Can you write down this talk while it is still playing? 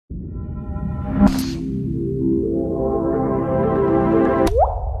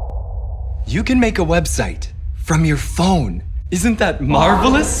You can make a website from your phone. Isn't that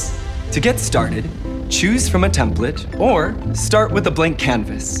marvelous? To get started, choose from a template or start with a blank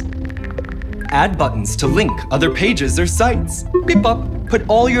canvas. Add buttons to link other pages or sites. Beep up, put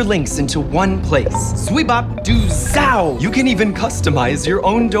all your links into one place. Sweep up, do zow! You can even customize your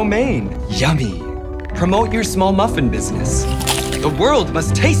own domain. Yummy! Promote your small muffin business. The world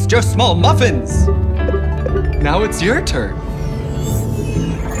must taste your small muffins! Now it's your turn.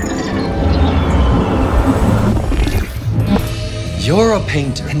 You're a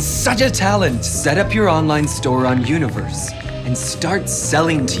painter and such a talent. Set up your online store on Universe and start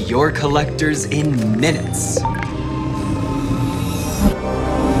selling to your collectors in minutes.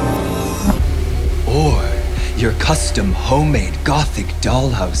 Or your custom homemade Gothic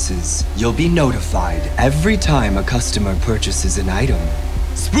dollhouses. You'll be notified every time a customer purchases an item.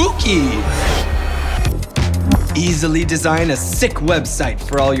 Spooky! Easily design a sick website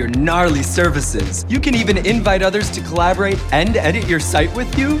for all your gnarly services. You can even invite others to collaborate and edit your site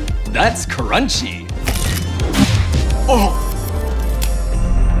with you. That's crunchy. Oh!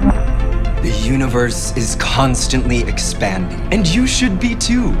 The universe is constantly expanding, and you should be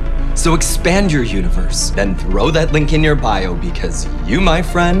too. So expand your universe, then throw that link in your bio because you, my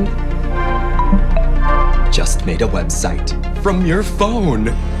friend, just made a website from your phone.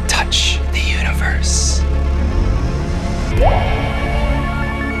 Touch the universe.